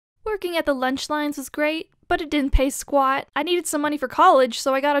Working at the lunch lines was great, but it didn't pay squat. I needed some money for college,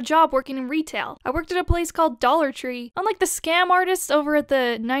 so I got a job working in retail. I worked at a place called Dollar Tree. Unlike the scam artists over at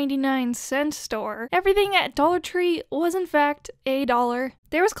the 99-cent store, everything at Dollar Tree was in fact $1.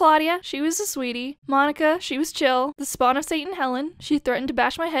 There was Claudia, she was a sweetie. Monica, she was chill. The spawn of Satan Helen, she threatened to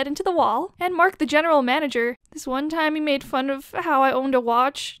bash my head into the wall. And Mark, the general manager. This one time he made fun of how I owned a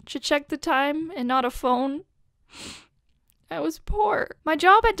watch to check the time and not a phone. I was poor. My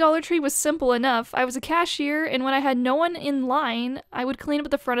job at Dollar Tree was simple enough. I was a cashier, and when I had no one in line, I would clean up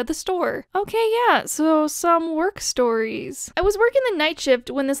at the front of the store. Okay, yeah, so some work stories. I was working the night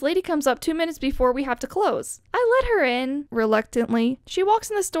shift when this lady comes up 2 minutes before we have to close. I let her in, reluctantly. She walks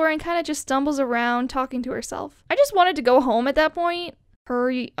in the store and kind of just stumbles around, talking to herself. I just wanted to go home at that point.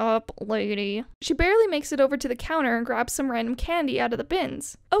 Hurry up, lady. She barely makes it over to the counter and grabs some random candy out of the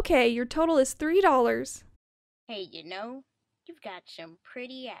bins. Okay, your total is $3. Hey, you know, you've got some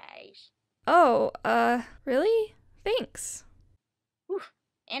pretty eyes. Oh, really? Thanks. Oof,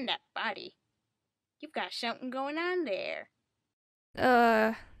 and that body. You've got something going on there.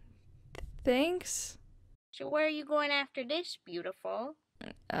 Thanks? So where are you going after this, beautiful?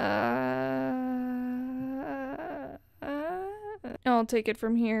 I'll take it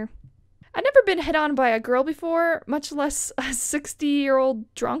from here. I'd never been hit on by a girl before, much less a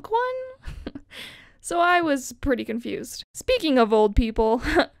 60-year-old drunk one. So I was pretty confused. Speaking of old people,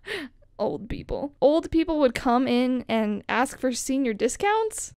 old people would come in and ask for senior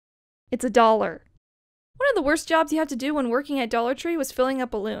discounts? It's $1. One of the worst jobs you have to do when working at Dollar Tree was filling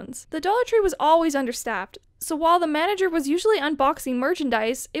up balloons. The Dollar Tree was always understaffed, so while the manager was usually unboxing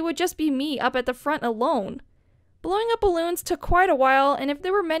merchandise, it would just be me up at the front alone. Blowing up balloons took quite a while, and if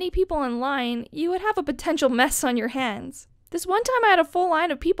there were many people in line, you would have a potential mess on your hands. This one time I had a full line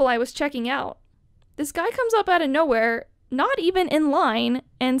of people I was checking out. This guy comes up out of nowhere, not even in line,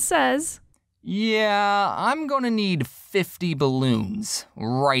 and says, "Yeah, I'm gonna need 50 balloons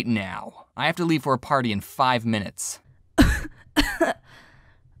right now. I have to leave for a party in 5 minutes.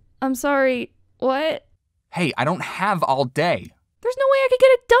 I'm sorry, what? Hey, I don't have all day. There's no way I could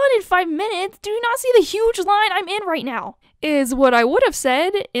get it done in 5 minutes. Do you not see the huge line I'm in right now? Is what I would have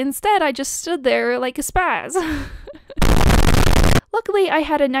said. Instead, I just stood there like a spaz. Luckily, I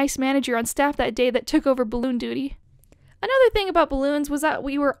had a nice manager on staff that day that took over balloon duty. Another thing about balloons was that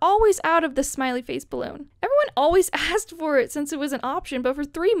we were always out of the smiley face balloon. Everyone always asked for it since it was an option, but for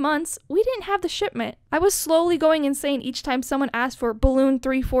 3 months, we didn't have the shipment. I was slowly going insane each time someone asked for balloon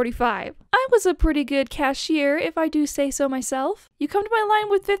 345. I was a pretty good cashier, if I do say so myself. You come to my line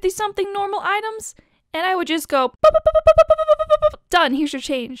with 50-something normal items, and I would just go, done, here's your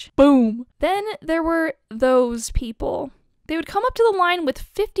change. Boom. Then there were those people. They would come up to the line with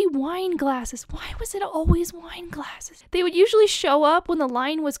 50 wine glasses. Why was it always wine glasses? They would usually show up when the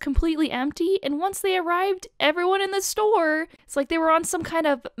line was completely empty, and once they arrived, everyone in the store, it's like they were on some kind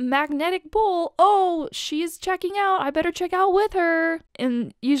of magnetic bull. Oh, she's checking out. I better check out with her.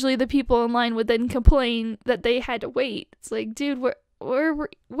 And usually the people in line would then complain that they had to wait. It's like, dude, where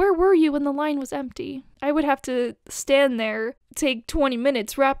were you when the line was empty? I would have to stand there, take 20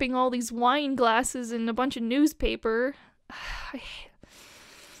 minutes wrapping all these wine glasses in a bunch of newspaper.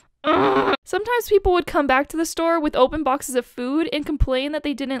 Sometimes people would come back to the store with open boxes of food and complain that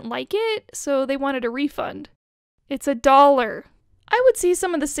they didn't like it, so they wanted a refund. It's $1. I would see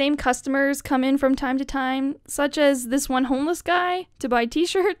some of the same customers come in from time to time, such as this one homeless guy to buy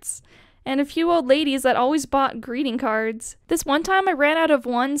t-shirts, and a few old ladies that always bought greeting cards. This one time I ran out of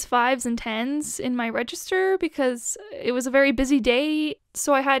 1s, 5s, and 10s in my register because it was a very busy day,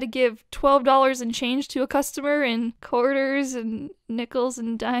 so I had to give $12 in change to a customer in quarters and nickels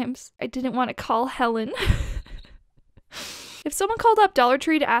and dimes. I didn't want to call Helen. If someone called up Dollar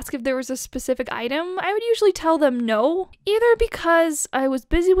Tree to ask if there was a specific item, I would usually tell them no, either because I was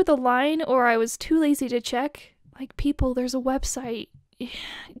busy with a line or I was too lazy to check. Like, people, there's a website.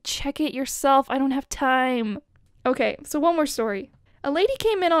 Check it yourself. I don't have time. Okay, so one more story. A lady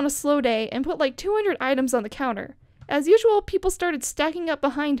came in on a slow day and put like 200 items on the counter. As usual, people started stacking up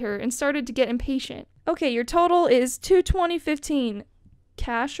behind her and started to get impatient. Okay, your total is $220.15.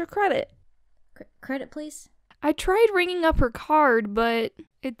 Cash or credit? Credit, please. I tried ringing up her card, but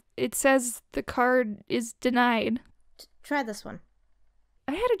it says the card is denied. Try this one.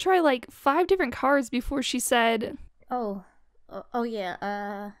 I had to try like 5 different cards before she said... Oh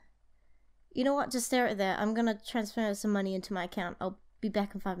yeah, you know what, just stay right there. I'm gonna transfer some money into my account. I'll be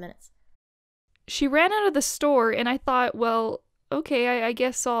back in 5 minutes. She ran out of the store, and I thought, well, okay, I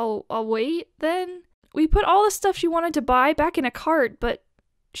guess I'll wait then. We put all the stuff she wanted to buy back in a cart, but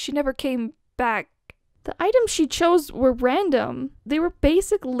she never came back. The items she chose were random. They were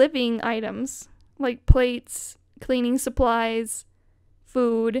basic living items, like plates, cleaning supplies,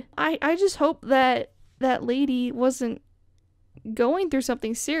 food. I just hope that that lady wasn't going through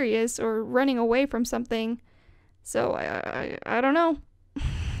something serious or running away from something. So I don't know.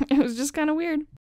 It was just kind of weird.